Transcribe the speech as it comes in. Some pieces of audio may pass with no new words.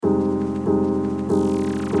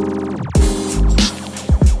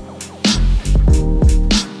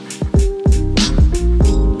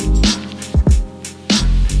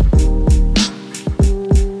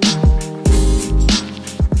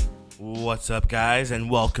What's up, guys, and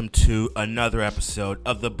welcome to another episode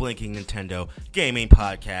of the Blinking Nintendo Gaming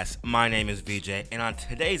Podcast. My name is VJ, and on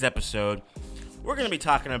today's episode, we're going to be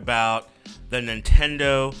talking about the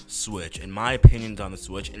Nintendo Switch and my opinions on the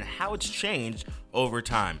Switch and how it's changed over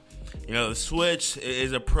time. You know, the Switch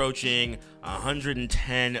is approaching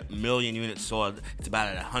 110 million units sold. It's about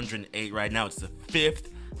at 108 right now. It's the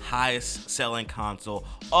fifth highest selling console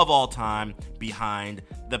of all time, behind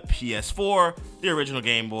the PS4, the original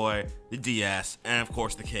Game Boy, the DS, and of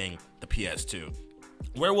course the king, the PS2.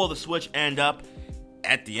 Where will the Switch end up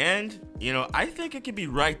at the end? You know, I think it could be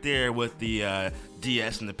right there with the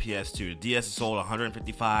DS and the PS2. The DS has sold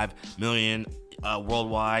 155 million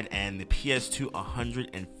worldwide, and the PS2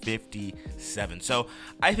 157. So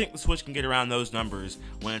I think the Switch can get around those numbers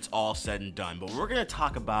when it's all said and done. But we're going to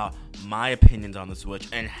talk about my opinions on the Switch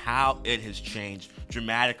and how it has changed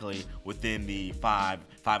dramatically within the five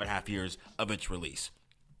and a half years of its release.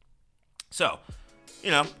 So, you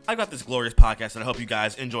know, I've got this glorious podcast that I hope you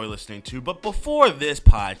guys enjoy listening to. But before this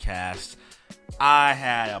podcast, I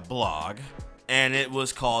had a blog, and it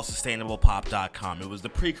was called SustainablePop.com. It was the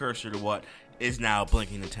precursor to what is now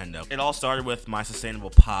Blinking Nintendo. It all started with my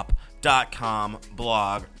SustainablePop.com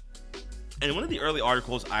blog, and one of the early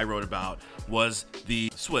articles I wrote about was the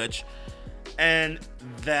Switch, and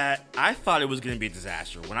that I thought it was going to be a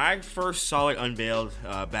disaster. When I first saw it unveiled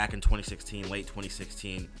back in 2016, late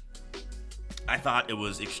 2016, I thought it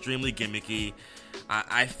was extremely gimmicky.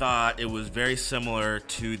 I thought it was very similar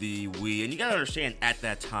to the Wii, and you gotta understand at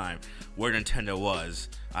that time where Nintendo was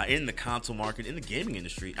in the console market, in the gaming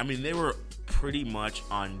industry. I mean, they were pretty much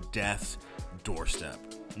on death's doorstep,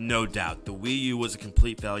 no doubt. The Wii U was a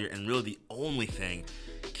complete failure, and really the only thing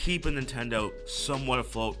keeping Nintendo somewhat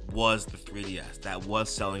afloat was the 3DS. That was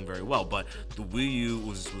selling very well, but the Wii U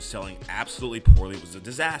was selling absolutely poorly. It was a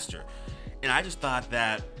disaster, and I just thought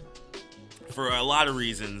that for a lot of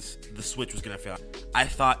reasons, the Switch was going to fail. I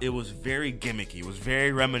thought it was very gimmicky. It was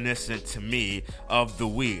very reminiscent to me of the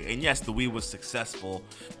Wii. And yes, the Wii was successful,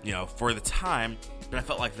 you know, for the time, but I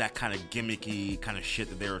felt like that kind of gimmicky kind of shit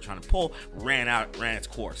that they were trying to pull ran its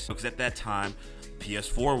course. Because at that time,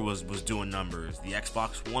 PS4 was doing numbers. The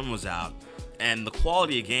Xbox One was out. And the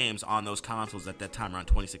quality of games on those consoles at that time, around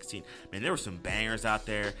 2016, man, there were some bangers out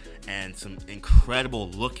there and some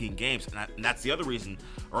incredible looking games. And that's the other reason,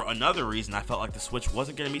 or another reason, I felt like the Switch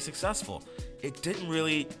wasn't going to be successful. It didn't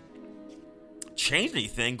really change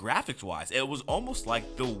anything graphics wise. It was almost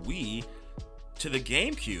like the Wii to the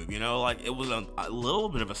GameCube, you know, like it was a little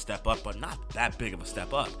bit of a step up, but not that big of a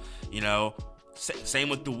step up, you know. Same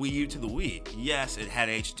with the Wii U to the Wii. Yes, it had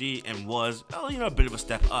HD and was, you know, a bit of a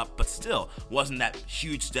step up, but still wasn't that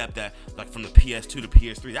huge step that, like, from the PS2 to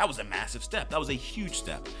PS3. That was a massive step. That was a huge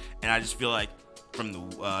step. And I just feel like from the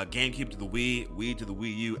GameCube to the Wii, Wii to the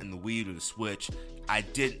Wii U, and the Wii U to the Switch, I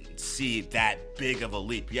didn't see that big of a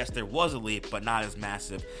leap. Yes, there was a leap, but not as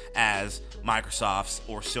massive as Microsoft's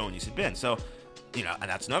or Sony's had been. So, you know, and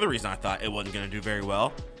that's another reason I thought it wasn't going to do very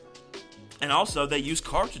well. And also, they use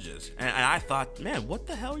cartridges. And I thought, man, what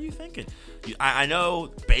the hell are you thinking? I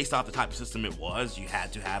know, based off the type of system it was, you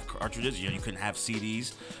had to have cartridges. You know, you couldn't have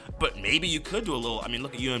CDs. But maybe you could do a little, I mean,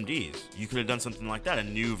 look at UMDs. You could have done something like that, a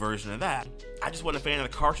new version of that. I just wasn't a fan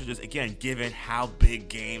of the cartridges, again, given how big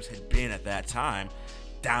games had been at that time.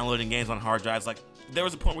 Downloading games on hard drives. Like, there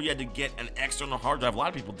was a point where you had to get an external hard drive, a lot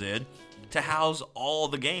of people did, to house all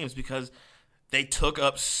the games because they took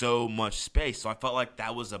up so much space. So I felt like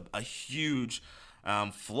that was a huge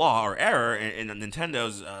flaw or error in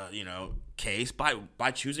Nintendo's you know, case by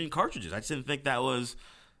choosing cartridges. I just didn't think that was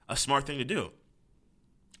a smart thing to do.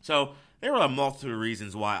 So there were a multitude of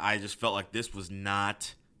reasons why I just felt like this was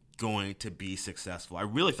not going to be successful. I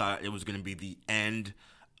really thought it was going to be the end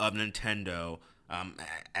of Nintendo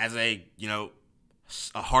as a, you know,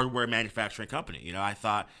 a hardware manufacturing company. You know, I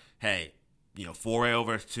thought, hey, you know, foray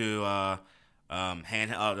over to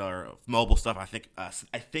handheld or mobile stuff. I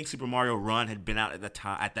think Super Mario Run had been out at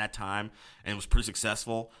that time and was pretty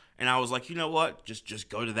successful. And I was like, you know what? Just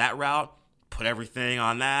go to that route. Put everything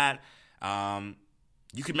on that.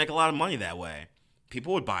 You could make a lot of money that way.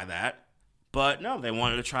 People would buy that. But no, they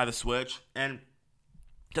wanted to try the Switch. And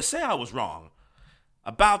to say I was wrong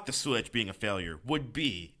about the Switch being a failure would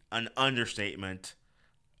be an understatement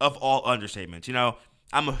of all understatements. You know,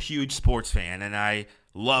 I'm a huge sports fan, and I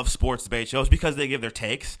love sports debate shows because they give their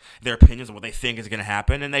takes, their opinions on what they think is going to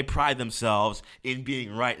happen, and they pride themselves in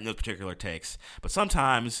being right in those particular takes. But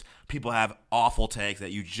sometimes people have awful takes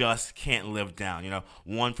that you just can't live down. You know,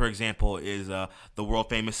 one, for example, is the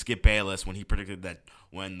world-famous Skip Bayless when he predicted that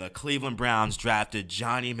when the Cleveland Browns drafted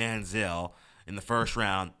Johnny Manziel in the first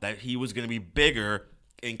round, that he was going to be bigger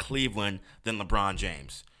in Cleveland than LeBron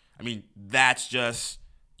James. I mean, that's just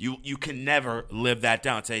you can never live that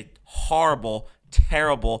down. It's a horrible,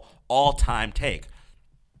 terrible, all-time take.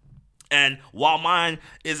 And while mine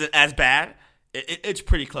isn't as bad, it's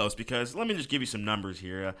pretty close because let me just give you some numbers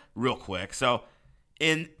here real quick. So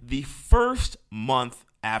in the first month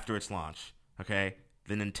after its launch, okay,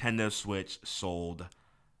 the Nintendo Switch sold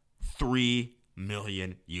 3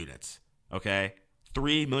 million units, okay?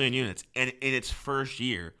 3 million units. And in its first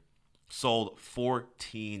year, sold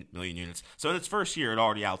 14 million units. So in its first year, it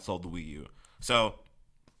already outsold the Wii U. So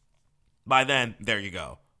by then, there you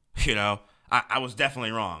go. You know, I was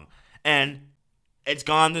definitely wrong. And it's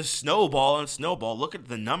gone to snowball and snowball. Look at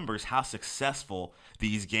the numbers, how successful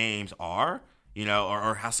these games are, you know,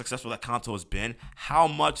 or how successful that console has been, how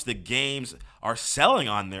much the games are selling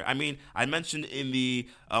on there. I mean, I mentioned in the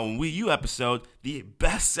Wii U episode, the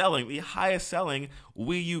best-selling, the highest-selling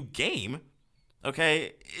Wii U game,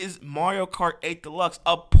 okay, is Mario Kart 8 Deluxe,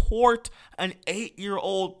 a port, an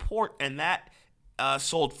 8-year-old port, and that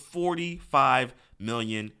sold 45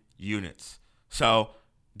 million units. So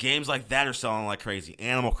games like that are selling like crazy.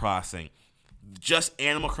 Animal Crossing, just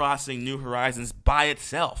Animal Crossing New Horizons by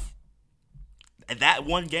itself, that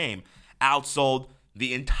one game outsold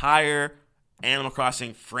the entire Animal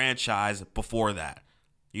Crossing franchise before that.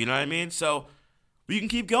 You know what I mean? So we can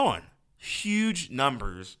keep going. Huge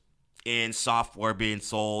numbers in software being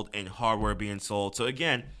sold and hardware being sold. So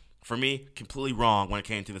again, for me, completely wrong when it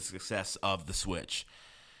came to the success of the Switch.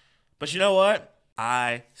 But you know what?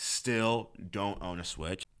 I still don't own a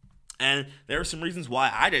Switch. And there are some reasons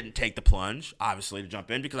why I didn't take the plunge, obviously, to jump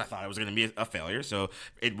in, because I thought it was going to be a failure. So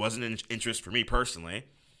it wasn't an interest for me personally.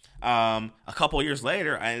 A couple of years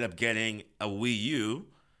later, I ended up getting a Wii U.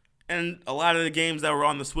 And a lot of the games that were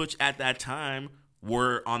on the Switch at that time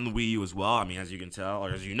were on the Wii U as well. I mean, as you can tell,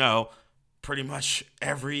 or as you know, pretty much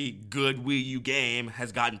every good Wii U game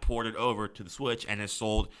has gotten ported over to the Switch and has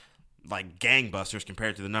sold like gangbusters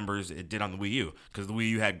compared to the numbers it did on the Wii U. Because the Wii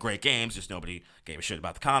U had great games, just nobody gave a shit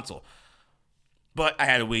about the console. But I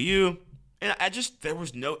had a Wii U, and there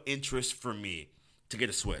was no interest for me to get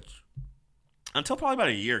a Switch. Until probably about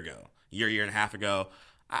a year and a half ago,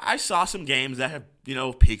 I saw some games that have, you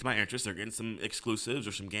know, piqued my interest. They're getting some exclusives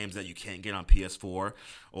or some games that you can't get on PS4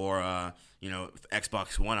 or, you know,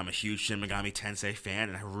 Xbox One. I'm a huge Shin Megami Tensei fan,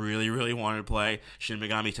 and I really, really wanted to play Shin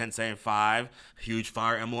Megami Tensei 5. Huge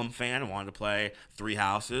Fire Emblem fan. I wanted to play Three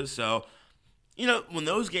Houses. So, you know, when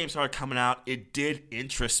those games started coming out, it did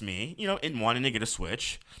interest me, you know, in wanting to get a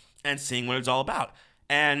Switch and seeing what it's all about.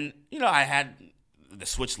 And, you know, I had the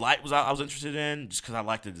Switch Lite I was interested in just because I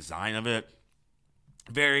liked the design of it.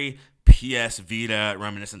 Very PS Vita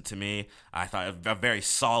reminiscent to me. I thought a very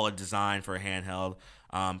solid design for a handheld.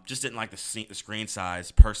 Just didn't like the screen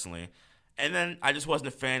size personally. And then I just wasn't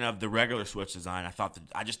a fan of the regular Switch design.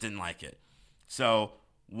 I just didn't like it. So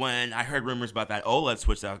when I heard rumors about that OLED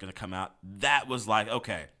Switch that was going to come out, that was like,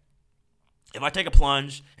 okay, if I take a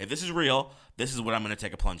plunge, if this is real, this is what I'm going to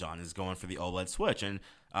take a plunge on, is going for the OLED Switch. And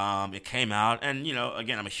it came out, and, you know,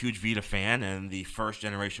 again, I'm a huge Vita fan, and the first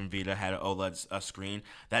generation Vita had an OLED screen.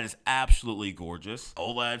 That is absolutely gorgeous.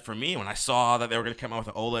 OLED, for me, when I saw that they were going to come out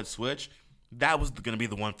with an OLED Switch, that was going to be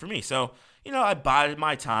the one for me. So, you know, I bided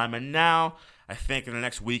my time, and now I think in the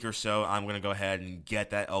next week or so, I'm going to go ahead and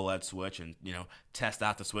get that OLED Switch and, you know, test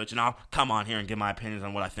out the Switch. And I'll come on here and give my opinions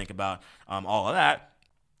on what I think about all of that.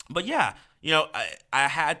 But yeah, you know, I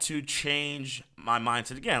had to change my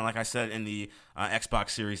mindset again. Like I said in the Xbox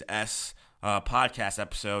Series S podcast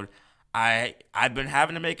episode, I've been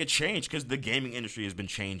having to make a change because the gaming industry has been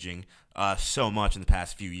changing so much in the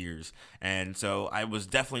past few years. And so I was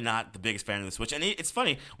definitely not the biggest fan of the Switch. And it's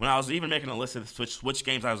funny, when I was even making a list of the Switch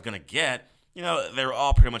games I was going to get, you know, they were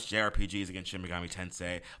all pretty much JRPGs against Shin Megami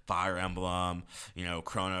Tensei, Fire Emblem, you know,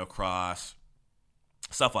 Chrono Cross,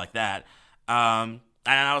 stuff like that.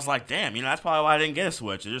 And I was like, damn, you know, that's probably why I didn't get a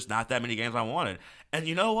Switch. There's just not that many games I wanted. And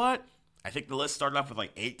you know what? I think the list started off with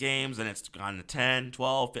like 8 games, and it's gone to 10,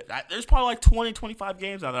 12. There's probably like 20, 25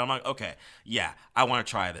 games out there. I'm like, okay, yeah, I want to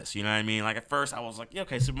try this. You know what I mean? Like at first I was like, yeah,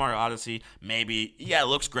 okay, Super Mario Odyssey, maybe. Yeah, it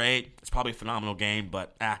looks great. It's probably a phenomenal game,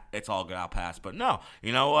 but it's all good. I'll pass. But no,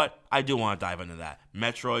 you know what? I do want to dive into that.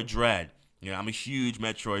 Metroid Dread. You know, I'm a huge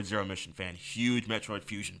Metroid Zero Mission fan, huge Metroid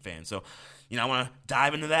Fusion fan. So, you know, I want to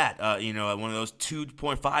dive into that. You know, one of those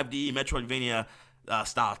 2.5D Metroidvania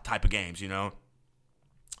style type of games, you know.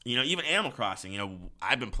 You know, even Animal Crossing, you know,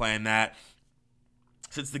 I've been playing that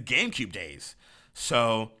since the GameCube days.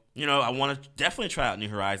 So, you know, I want to definitely try out New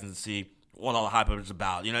Horizons and see what all the hype is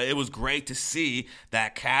about. You know, it was great to see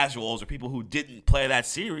that casuals or people who didn't play that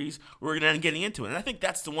series were getting into it. And I think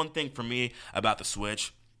that's the one thing for me about the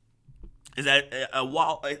Switch. is that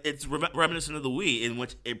while it's reminiscent of the Wii, in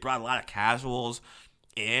which it brought a lot of casuals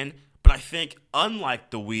in, but I think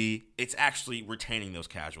unlike the Wii, it's actually retaining those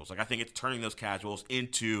casuals. Like, I think it's turning those casuals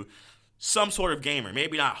into some sort of gamer.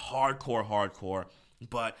 Maybe not hardcore,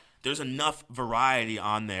 but there's enough variety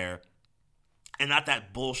on there, and not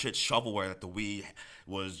that bullshit shovelware that the Wii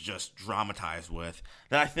was just dramatized with,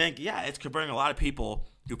 that I think, yeah, it's converting a lot of people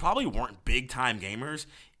who probably weren't big-time gamers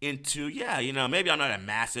into, maybe I'm not a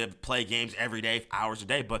massive play games every day, hours a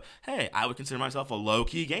day, but hey, I would consider myself a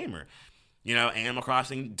low-key gamer. Animal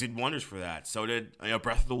Crossing did wonders for that. So did,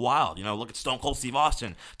 Breath of the Wild. Look at Stone Cold Steve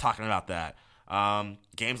Austin talking about that.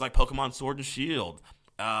 Games like Pokemon Sword and Shield.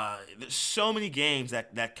 There's so many games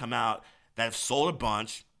that come out that have sold a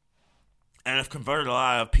bunch and have converted a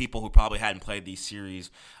lot of people who probably hadn't played these series,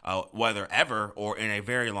 whether ever or in a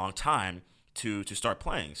very long time, to start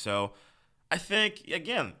playing. So I think,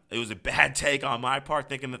 again, it was a bad take on my part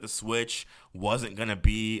thinking that the Switch wasn't going to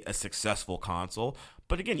be a successful console.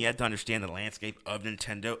 But again, you had to understand the landscape of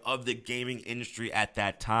Nintendo, of the gaming industry at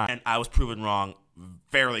that time. And I was proven wrong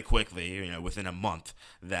fairly quickly, within a month,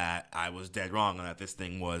 that I was dead wrong and that this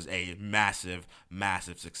thing was a massive,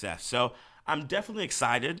 massive success. So I'm definitely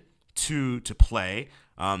excited to play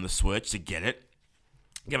the Switch, to get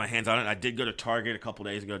my hands on it. I did go to Target a couple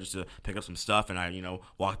days ago just to pick up some stuff, and I,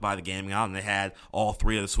 walked by the gaming aisle, and they had all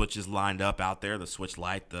three of the Switches lined up out there, the Switch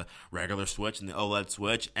Lite, the regular Switch, and the OLED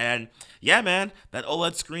Switch. And yeah, man, that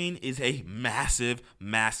OLED screen is a massive,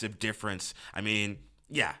 massive difference. I mean,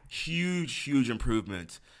 yeah, huge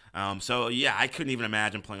improvement. So yeah, I couldn't even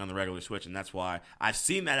imagine playing on the regular Switch, and that's why I've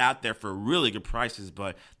seen that out there for really good prices.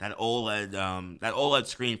 But that OLED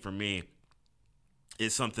screen for me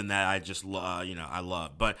is something that I just I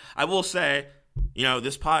love. But I will say,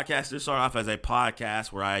 this podcast did start off as a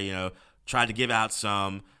podcast where I tried to give out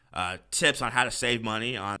some tips on how to save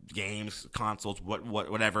money on games, consoles,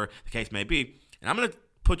 whatever the case may be. And I'm gonna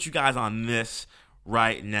put you guys on this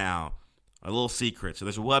right now. A little secret. So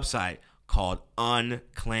there's a website called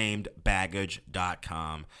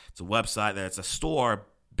unclaimedbaggage.com. It's a website that's a store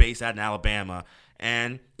based out in Alabama.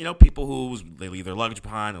 And, people who they leave their luggage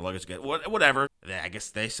behind, their luggage get whatever. I guess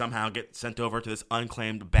they somehow get sent over to this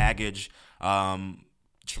unclaimed baggage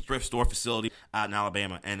thrift store facility out in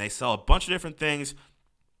Alabama. And they sell a bunch of different things.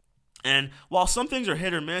 And while some things are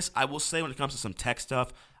hit or miss, I will say when it comes to some tech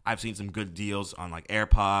stuff, I've seen some good deals on like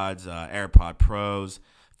AirPods, AirPod Pros,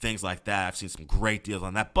 things like that. I've seen some great deals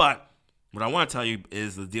on that. But what I want to tell you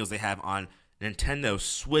is the deals they have on Nintendo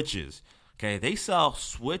Switches. Okay, they sell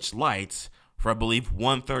Switch Lites for, I believe,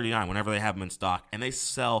 $139 whenever they have them in stock. And they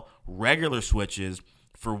sell regular Switches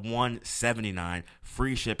for $179,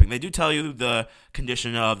 free shipping. They do tell you the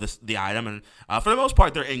condition of the item. And for the most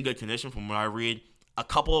part, they're in good condition from what I read. A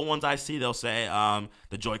couple of ones I see, they'll say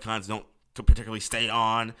the Joy-Cons don't particularly stay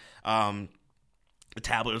on the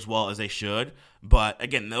tablet as well as they should. But,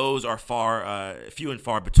 again, those are few and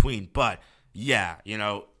far between. But, yeah,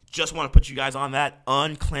 just want to put you guys on that.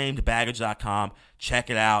 Unclaimedbaggage.com.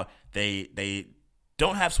 Check it out. They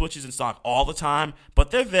don't have Switches in stock all the time, but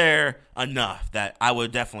they're there enough that I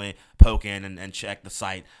would definitely poke in and check the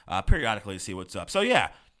site periodically to see what's up. So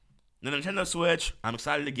yeah, the Nintendo Switch, I'm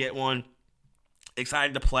excited to get one.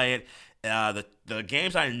 Excited to play it. The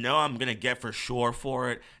games I know I'm going to get for sure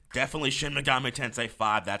for it, definitely Shin Megami Tensei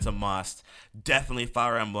 5, that's a must. Definitely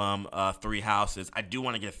Fire Emblem Three Houses. I do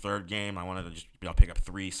want to get a third game. I wanted to just pick up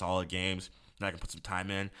 3 solid games that I can put some time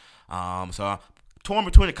in. So torn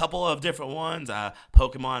between a couple of different ones.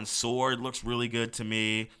 Pokemon Sword looks really good to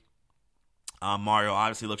me. Mario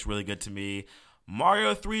obviously looks really good to me.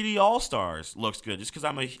 Mario 3D All-Stars looks good just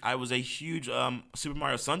because I was a huge Super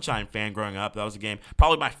Mario Sunshine fan growing up. That was a game,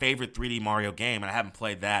 probably my favorite 3D Mario game, and I haven't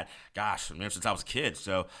played that, since I was a kid.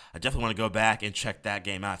 So I definitely want to go back and check that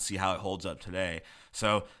game out, see how it holds up today.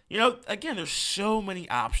 So, again, there's so many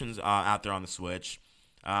options out there on the Switch.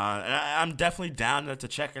 And I'm definitely down to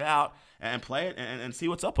check it out and play it and see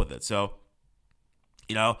what's up with it. So,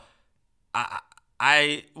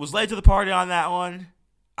 I was late to the party on that one.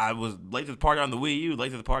 I was late to the party on the Wii U,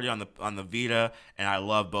 late to the party on the Vita, and I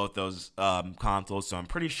love both those consoles. So I'm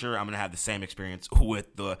pretty sure I'm gonna have the same experience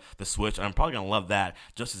with the Switch. And I'm probably gonna love that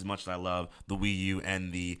just as much as I love the Wii U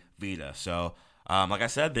and the Vita. So, like I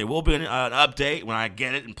said, there will be an update when I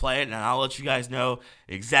get it and play it, and I'll let you guys know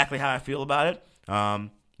exactly how I feel about it.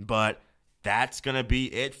 But that's going to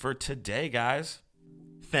be it for today, guys.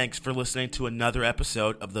 Thanks for listening to another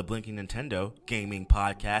episode of the Blinking Nintendo Gaming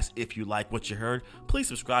Podcast. If you like what you heard, please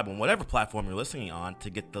subscribe on whatever platform you're listening on to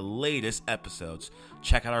get the latest episodes.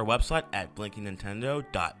 Check out our website at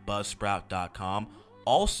blinkingnintendo.buzzsprout.com.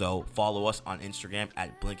 Also, follow us on Instagram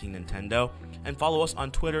at Blinking Nintendo and follow us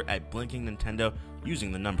on Twitter at Blinking Nintendo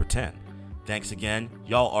using the number 10. Thanks again.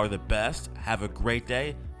 Y'all are the best. Have a great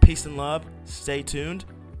day. Peace and love. Stay tuned.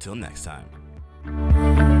 Till next time.